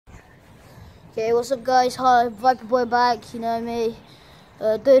Okay, what's up guys? Hi, Viper Boy back, you know me.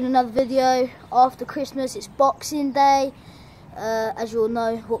 Doing another video after Christmas. It's Boxing Day. As you all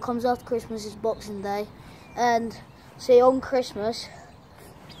know, what comes after Christmas is Boxing Day. And see, on Christmas,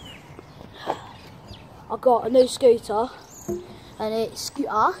 I got a new scooter. And it's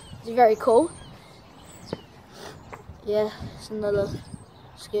very cool. Yeah, it's another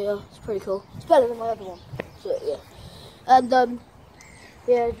scooter. It's pretty cool. It's better than my other one. So yeah. And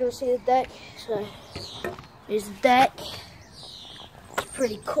yeah, do you want to see the deck? So here's the deck. It's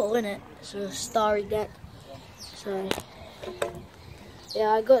pretty cool, isn't it? It's a starry deck. So yeah,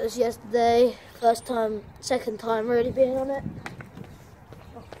 I got this yesterday. Second time really being on it.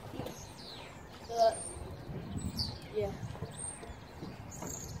 But yeah,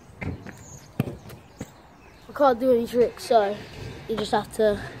 I can't do any tricks, so you just have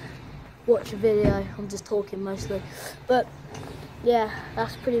to watch the video. I'm just talking mostly, but yeah,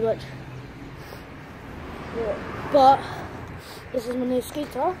 that's pretty much it. But this is my new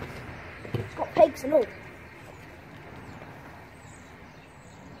scooter. It's got pegs and all.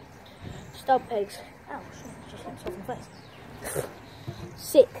 Stub pegs. Ow, just hit myself in the face.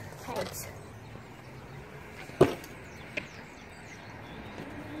 Sick pegs.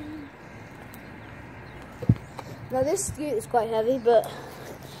 Now this scooter is quite heavy, but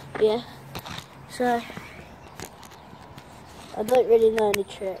yeah. So I don't really know any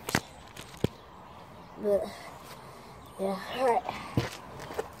tricks, but yeah, alright.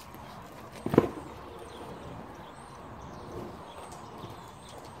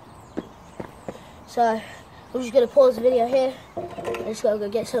 So I'm just going to pause the video here. I just got to go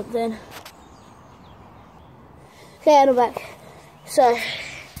get something. Okay, and I'm back. So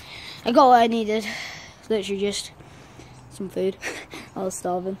I got what I needed. It's literally just some food. I was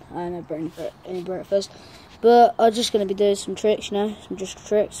starving. I had no any breakfast. But I'm just going to be doing some tricks, you know, some just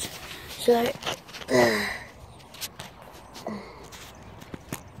tricks. So,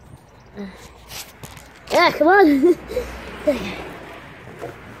 yeah, come on.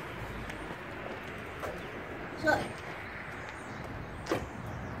 So,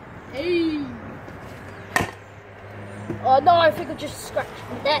 hey. Oh no, I think I just scratched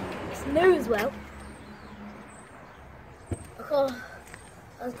the deck. It's new as well.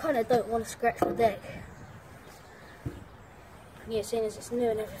 I kind of don't want to scratch the deck. Yeah, seeing as it's new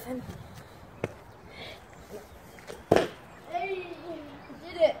and everything. Hey,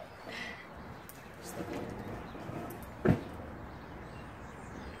 I did it!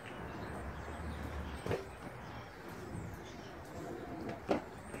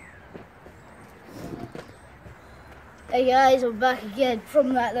 Hey guys, I'm back again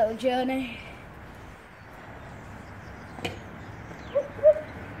from that little journey.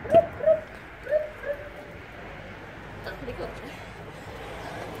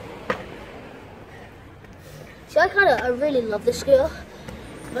 See, I really love this scooter,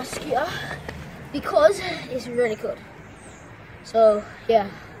 my scooter, because it's really good. So yeah.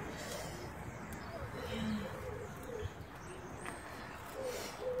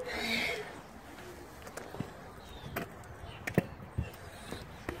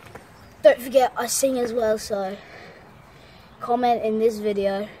 Don't forget I sing as well, so comment in this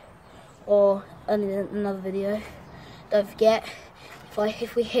video or in another video. Don't forget,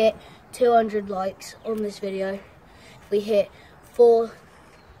 if we hit 200 likes on this video, if we hit 40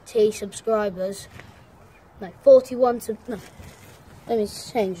 subscribers, no, 41 no, let me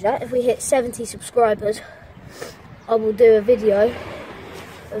change that. If we hit 70 subscribers, I will do a video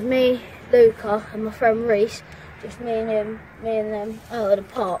of me, Luca, and my friend Reese, just me and them out at the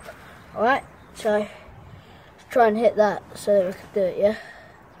park. Alright, so let's try and hit that so that we can do it, yeah?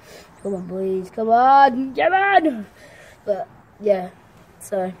 Come on boys, come on, come on! But yeah,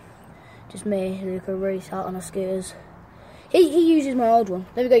 so just me, Luca, Reese out on our scooters. He uses my old one.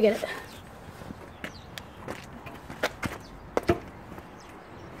 Let me go get it.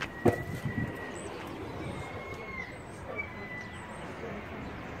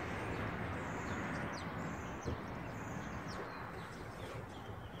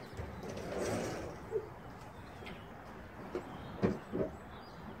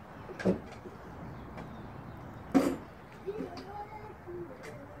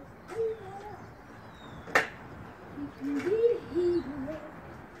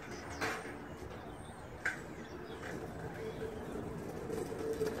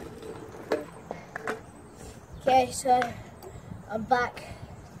 Okay, so I'm back.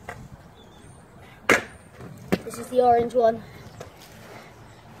 This is the orange one.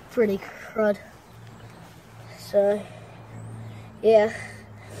 Pretty crud. So yeah,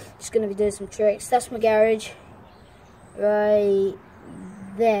 just gonna be doing some tricks. That's my garage right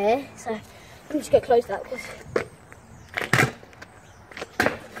there. So Let me just get close to that, because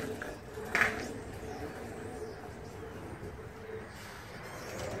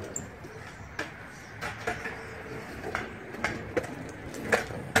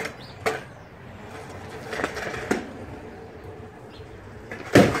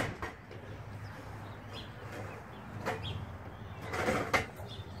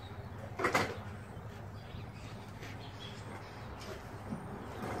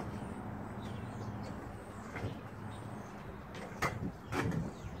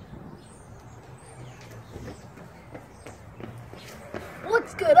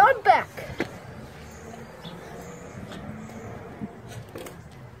what's good? I'm back.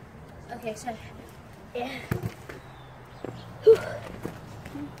 Okay, so yeah, whew.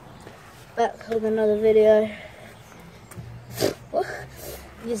 Back with another video. Well,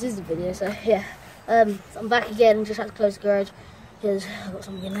 this is the video, so yeah. So I'm back again. Just had to close the garage because I've got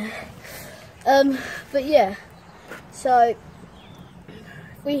something in there. But yeah, so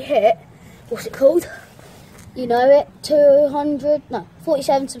if we hit, what's it called? You know it,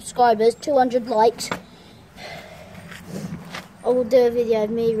 47 subscribers, 200 likes. I will do a video of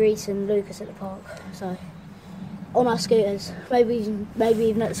me, Reese and Lucas at the park, so on our scooters, maybe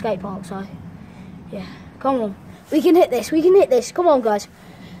even at the skate park, so yeah, come on. We can hit this, come on guys.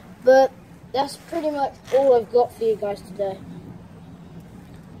 But that's pretty much all I've got for you guys today.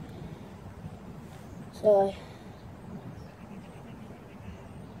 So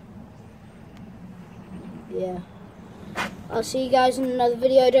yeah, I'll see you guys in another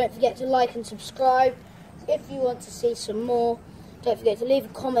video. Don't forget to like and subscribe if you want to see some more. Don't forget to leave a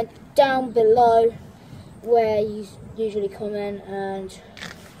comment down below where you usually comment, and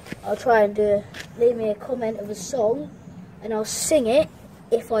I'll try and leave me a comment of a song and I'll sing it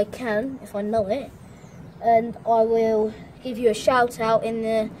if I can, if I know it, and I will give you a shout out in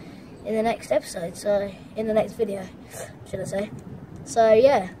the next episode, so in the next video, should I say. So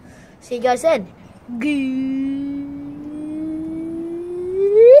yeah, see you guys then. Good.